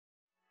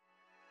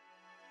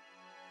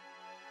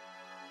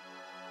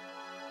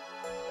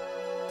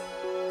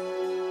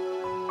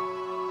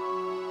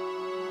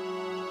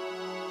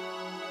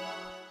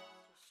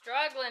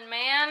Franklin,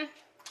 man.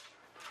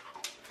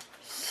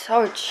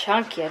 So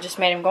chunky. I just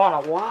made him go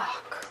on a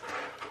walk.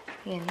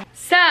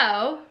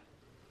 So,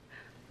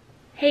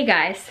 hey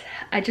guys,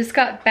 I just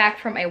got back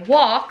from a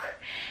walk.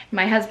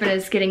 My husband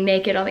is getting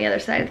naked on the other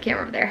side of the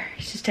camera over there.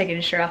 He's just taking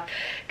his shirt off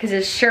because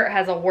his shirt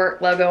has a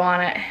work logo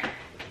on it.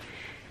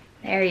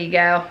 There you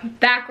go.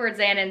 Backwards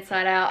and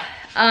inside out.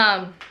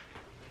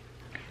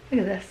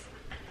 Look at this.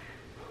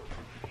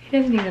 He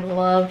doesn't even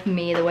love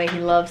me the way he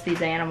loves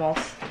these animals.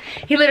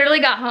 He literally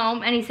got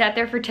home and he sat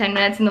there for 10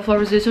 minutes and the floor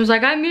was loose and was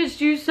like, I missed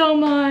you so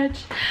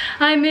much.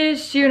 I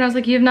missed you. And I was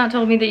like, you have not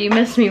told me that you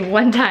missed me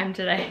one time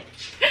today.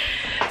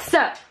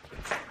 So,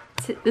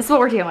 this is what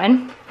we're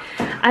doing.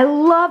 I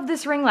love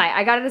this ring light.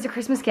 I got it as a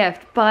Christmas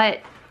gift, but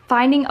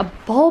finding a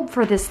bulb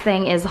for this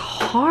thing is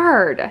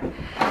hard.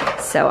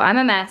 So I'm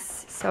a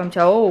mess. So I'm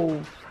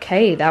told,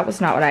 okay, that was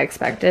not what I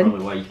expected.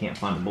 Probably why you can't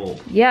find a bulb.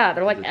 Yeah,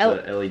 they're like it's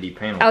a LED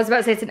panel. I was about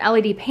to say it's an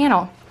LED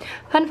panel.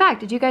 Fun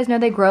fact, did you guys know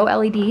they grow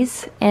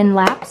LEDs in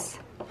laps?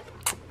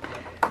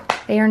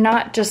 They are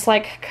not just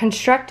like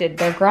constructed,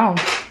 they're grown.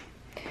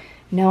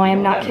 No, I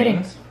am not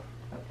kidding.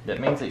 That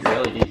means that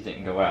your LEDs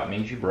didn't go out. It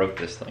means you broke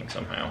this thing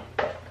somehow.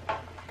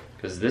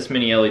 Because this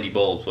many LED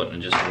bulbs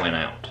wouldn't have just went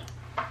out.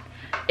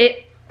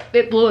 It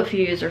blew a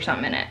fuse or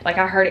something in it. Like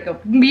I heard it go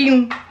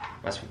boom.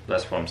 That's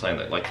what I'm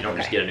saying. Like you don't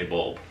just get a new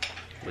bulb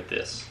with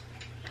this.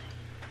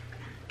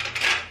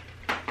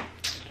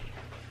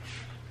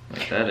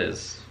 Like that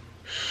is.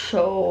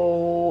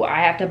 So I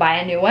have to buy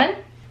a new one.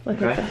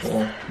 Look at this.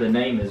 Well, the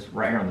name is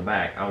right here on the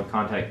back. I would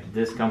contact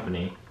this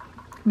company.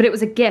 But it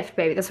was a gift,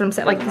 baby. That's what I'm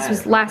saying. Like this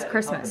was last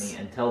Christmas.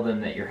 And tell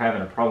them that you're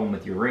having a problem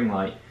with your ring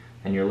light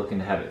and you're looking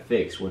to have it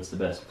fixed. What's the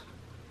best?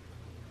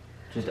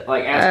 Just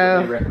like ask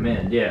what they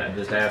recommend. Yeah,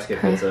 just ask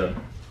if it's a.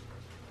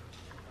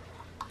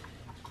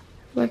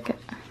 Look at.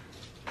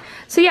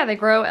 So yeah, they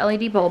grow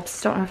LED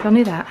bulbs. Don't know if y'all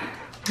knew that.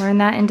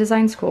 Learned that in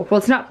design school. Well,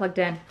 it's not plugged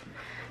in.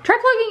 Try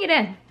plugging it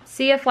in.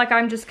 See if like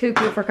I'm just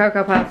cuckoo for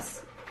Cocoa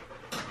Puffs.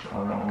 I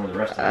don't know where the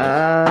rest of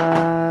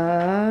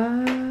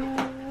it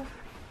is.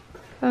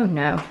 Oh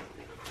no.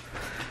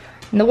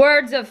 In the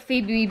words of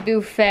Phoebe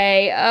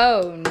Buffet,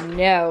 oh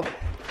no.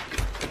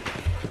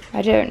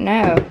 I don't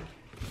know.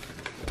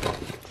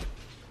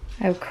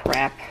 Oh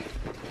crap.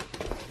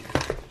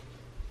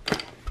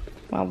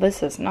 Well,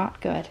 this is not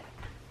good.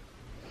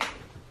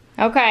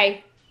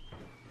 Okay.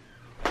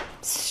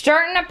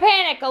 Starting to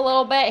panic a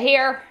little bit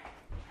here.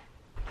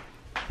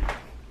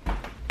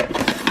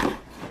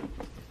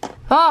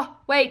 Oh,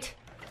 wait.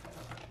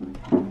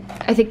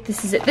 I think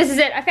this is it. This is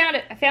it. I found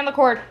it. I found the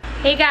cord.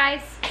 Hey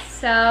guys.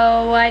 So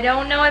I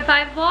don't know if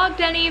I vlogged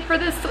any for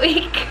this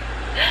week.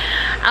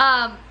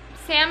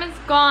 Sam is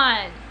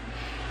gone.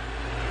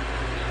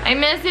 I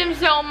miss him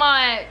so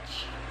much.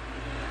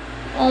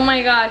 Oh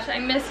my gosh, I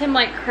miss him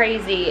like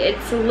crazy.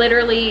 It's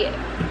literally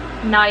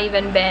not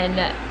even been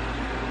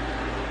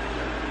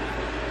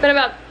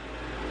about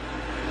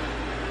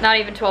not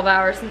even 12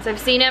 hours since I've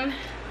seen him.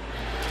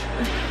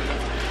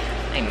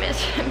 I miss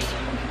him so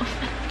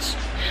much.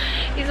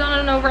 He's on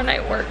an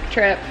overnight work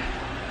trip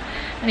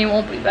and he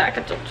won't be back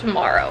until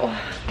tomorrow.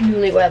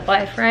 Newlywed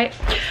life, right?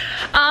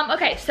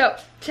 Okay, so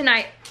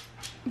tonight,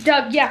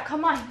 Doug, yeah,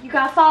 come on, you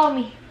gotta follow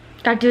me.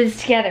 Gotta do this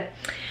together.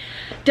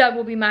 Doug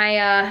will be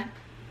my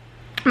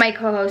my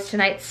co-host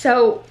tonight.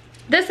 So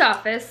this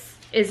office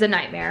is a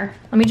nightmare.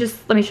 Let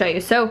me show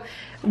you. So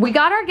we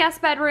got our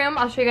guest bedroom.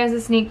 I'll show you guys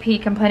a sneak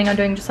peek. I'm planning on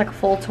doing just like a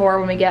full tour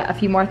when we get a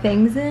few more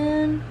things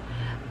in.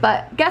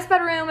 But guest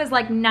bedroom is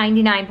like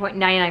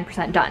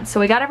 99.99% done. So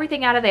we got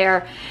everything out of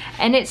there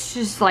and it's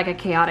just like a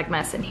chaotic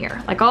mess in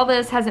here. Like all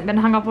this hasn't been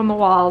hung up on the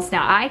walls.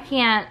 Now I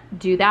can't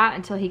do that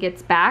until he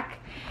gets back.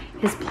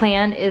 His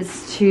plan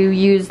is to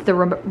use the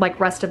like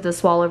rest of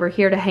this wall over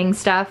here to hang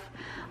stuff.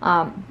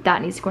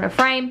 That needs to go in a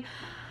frame.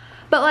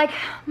 But like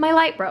my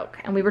light broke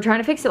and we were trying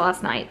to fix it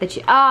last night.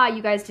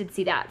 You guys did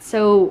see that.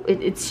 So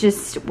it's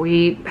just,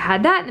 we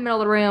had that in the middle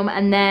of the room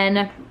and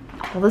then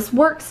all this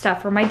work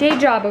stuff for my day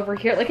job over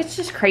here. Like it's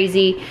just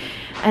crazy.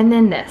 And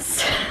then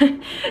this.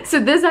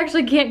 So this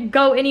actually can't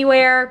go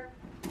anywhere.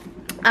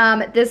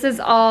 This is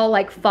all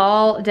like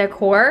fall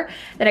decor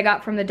that I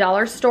got from the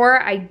dollar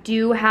store. I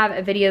do have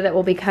a video that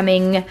will be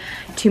coming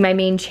to my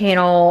main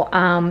channel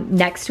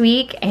next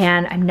week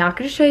and I'm not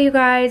gonna show you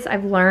guys.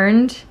 I've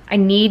learned I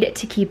need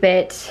to keep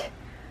it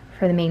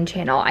for the main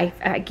channel.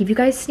 I give you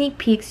guys sneak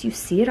peeks, you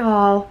see it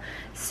all.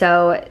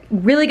 So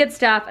really good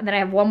stuff. And then I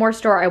have one more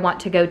store I want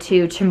to go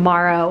to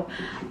tomorrow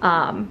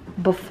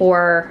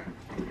before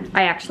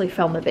I actually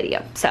film the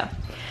video. So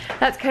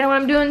that's kind of what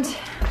I'm doing,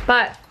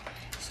 but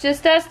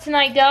just us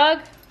tonight, Doug.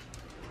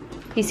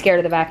 He's scared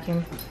of the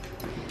vacuum.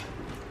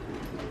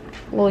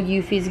 Little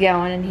Yuffie's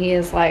going and he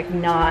is like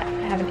not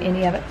having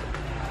any of it.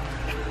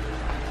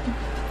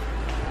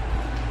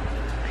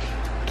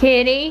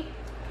 Kitty,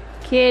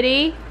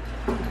 kitty,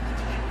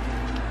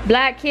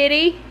 black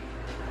kitty.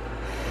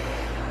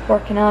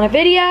 Working on a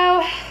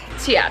video.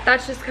 So yeah,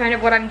 that's just kind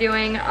of what I'm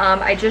doing.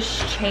 I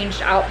just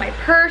changed out my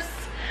purse.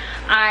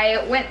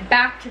 I went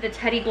back to the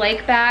Teddy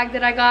Blake bag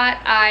that I got.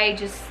 I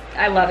just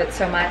I love it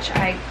so much.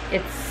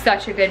 It's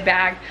such a good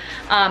bag.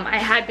 I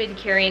had been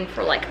carrying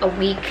for like a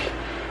week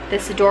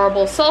this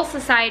adorable Soul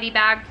Society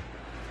bag.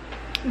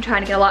 I'm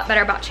trying to get a lot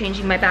better about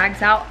changing my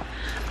bags out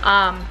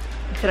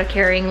instead of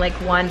carrying like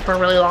one for a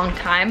really long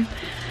time.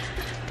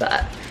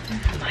 But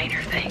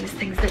minor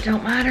things that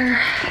don't matter.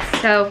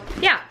 So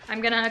yeah,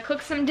 I'm gonna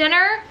cook some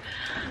dinner,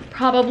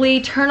 probably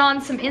turn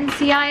on some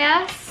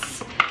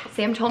NCIS.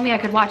 Sam told me I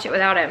could watch it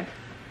without him.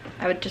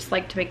 I would just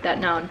like to make that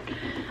known.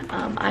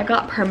 I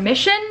got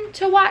permission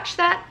to watch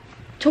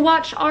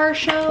our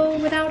show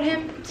without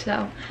him.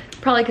 So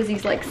probably because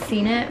he's like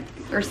seen it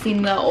or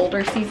seen the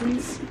older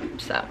seasons.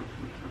 So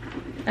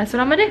that's what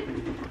I'm gonna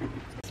do.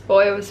 This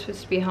boy was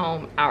supposed to be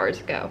home hours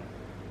ago.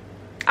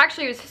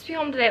 Actually, he was supposed to be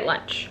home today at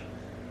lunch.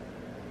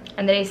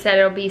 And then he said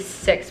it'll be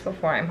 6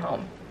 before I'm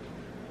home.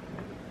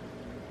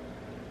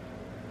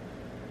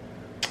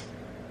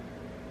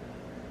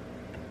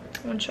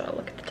 I'm gonna try to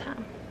look at the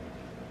time.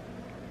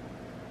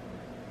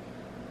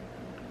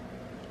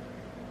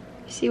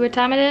 See what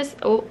time it is?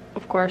 Oh,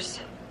 of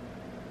course.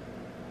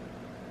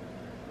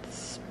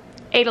 It's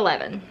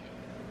 8:11.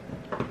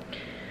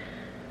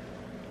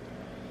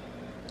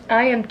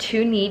 I am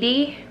too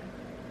needy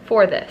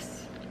for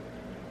this.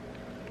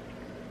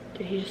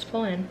 Did he just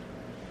pull in?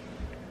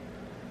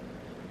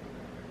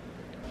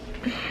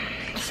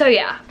 So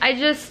yeah, I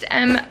just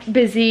am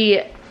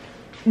busy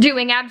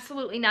doing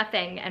absolutely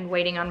nothing and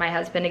waiting on my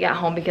husband to get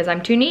home because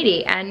I'm too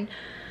needy. And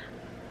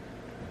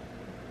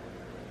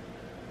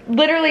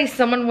literally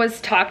someone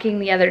was talking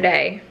the other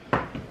day.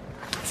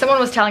 Someone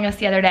was telling us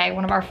the other day,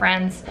 one of our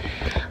friends,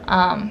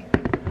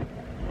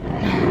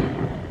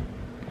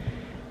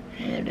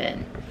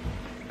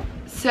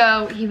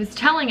 so he was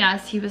telling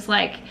us, he was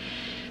like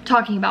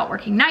talking about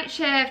working night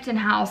shift and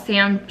how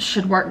Sam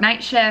should work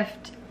night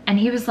shift. And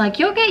he was like,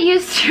 you'll get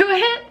used to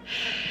it.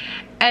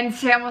 And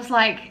Sam was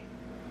like,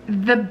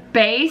 the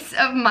base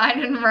of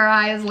mine and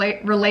Moriah's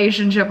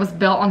relationship was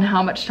built on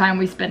how much time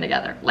we spend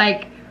together.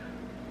 Like,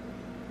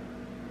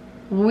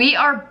 we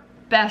are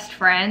best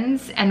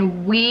friends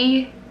and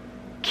we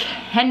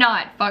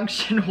cannot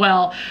function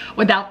well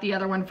without the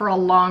other one for a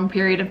long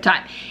period of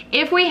time.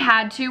 If we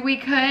had to, we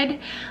could,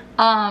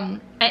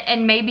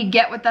 and maybe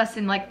get with us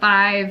in like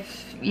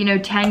 5,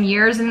 10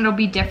 years and it'll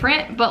be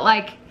different. But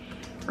like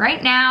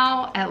right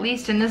now, at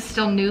least in this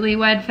still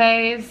newlywed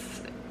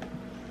phase,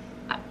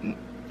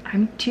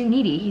 I'm too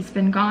needy. He's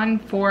been gone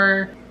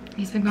for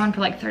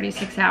like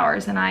 36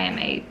 hours and I am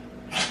a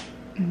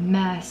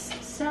mess.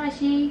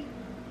 Sashi,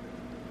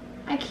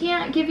 I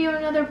can't give you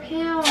another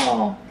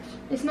pill.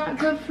 It's not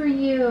good for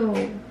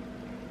you.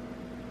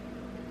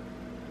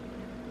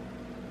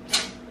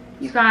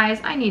 You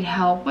guys, I need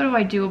help. What do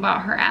I do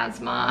about her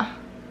asthma?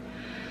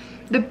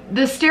 The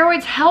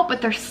steroids help,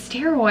 but they're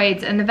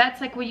steroids. And the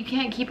vet's like, well, you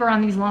can't keep her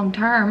on these long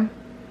term.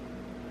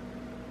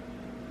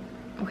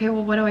 Okay,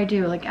 well, what do I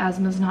do? Like,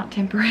 asthma's not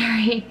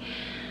temporary.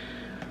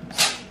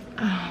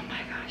 Oh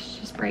my gosh, it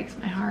just breaks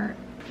my heart.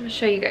 I'm gonna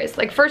show you guys.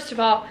 Like, first of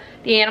all,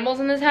 the animals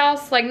in this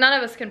house, like, none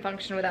of us can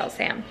function without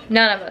Sam.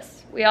 None of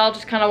us. We all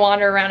just kind of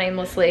wander around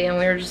aimlessly and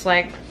we were just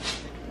like,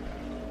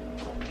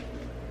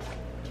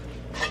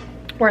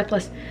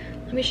 worthless.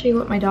 Let me show you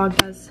what my dog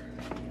does.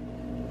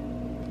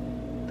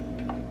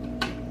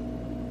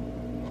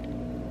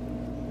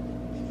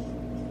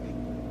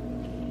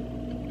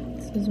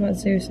 This is what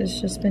Zeus has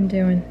just been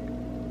doing.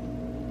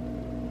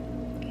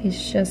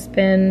 He's just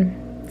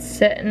been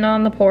sitting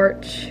on the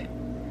porch,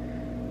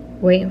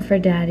 waiting for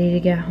Daddy to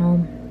get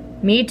home.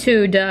 Me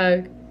too,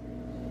 Doug.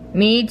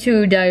 Me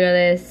too,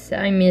 Douglas.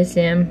 I miss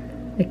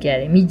him. Look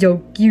at him. He's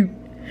so cute.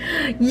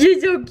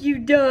 You're so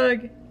cute,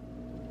 Doug.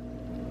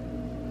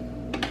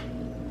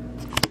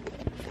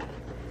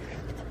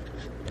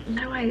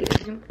 How do I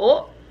zoom?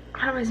 Oh,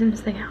 how do I zoom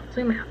this thing out?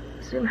 Zoom out.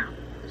 Zoom out.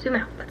 Zoom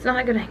out. That's not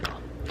a good angle.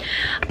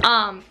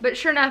 But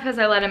sure enough, as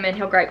I let him in,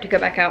 he'll gripe to go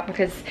back out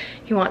because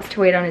he wants to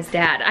wait on his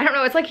dad. I don't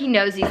know. It's like he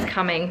knows he's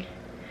coming.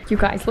 You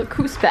guys, look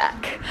who's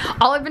back.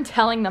 All I've been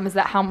telling them is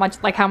that how much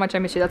I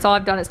miss you. That's all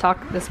I've done is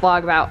talk this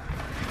vlog about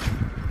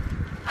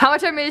how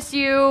much I miss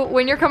you,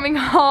 when you're coming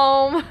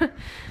home.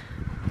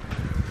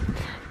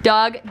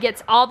 Doug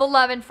gets all the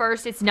loving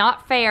first. It's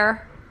not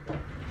fair.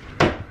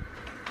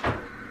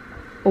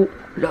 Oh,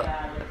 look.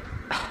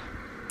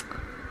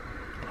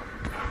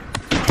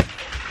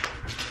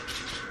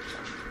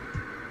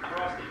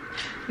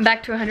 I'm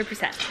back to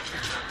 100%.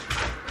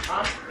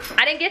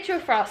 I didn't get you a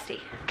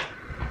Frosty.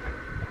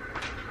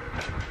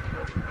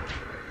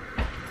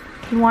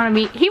 He wanted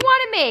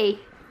me.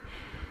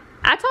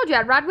 I told you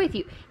I'd ride with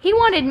you. He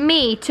wanted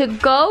me to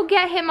go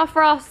get him a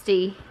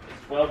Frosty.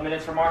 12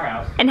 minutes from our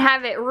house. And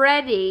have it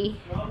ready.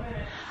 12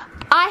 minutes.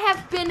 I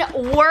have been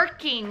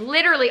working.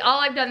 Literally, all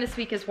I've done this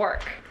week is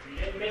work. You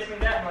didn't miss me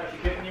that much. You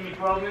couldn't give me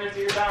 12 minutes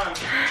of your time.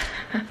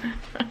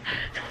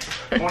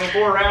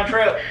 24 round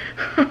trip.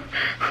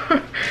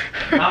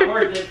 Not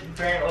worth it,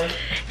 apparently.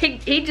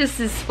 He just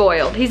is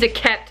spoiled. He's a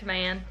kept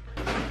man.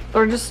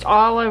 We're just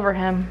all over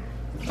him.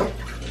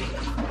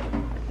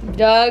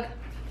 Doug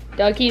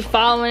keeps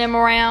following him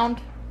around.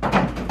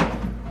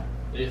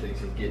 It He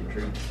thinks he's getting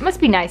treats. It must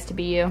be nice to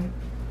be you.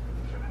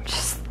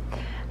 Just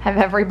have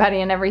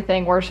everybody and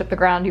everything worship the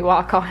ground you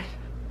walk on.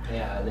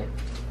 Yeah,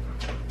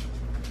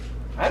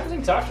 I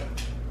think Sasha.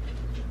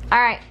 All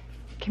right,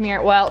 come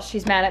here. Well,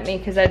 she's mad at me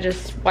because I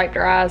just wiped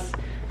her eyes.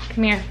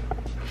 Come here.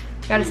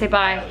 Gotta say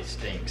bye. Allie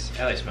stinks.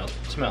 Allie smell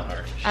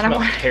her. She I don't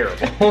smells want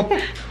terrible.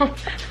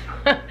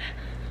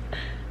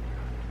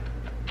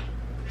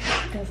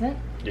 Doesn't?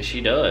 Yeah, she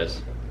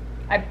does.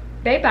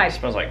 Babe, It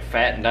smells like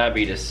fat and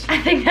diabetes.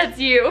 I think that's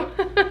you.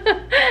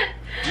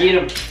 Get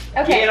him.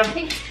 Okay. Get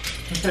him.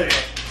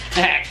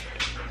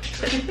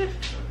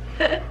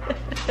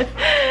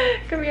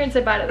 Come here and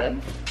say bye to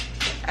them.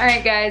 All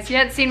right, guys. You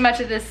haven't seen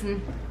much of this,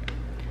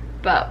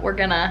 but we're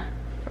gonna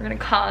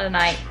call it a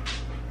night.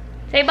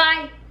 Say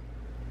bye.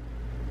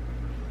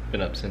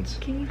 Been up since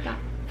Can you stop?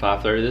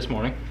 5:30 this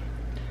morning.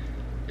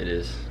 It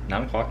is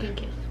 9 o'clock.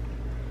 Thank you.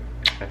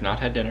 I've not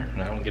had dinner,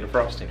 and I don't get a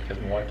frosting because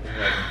my wife didn't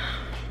like me.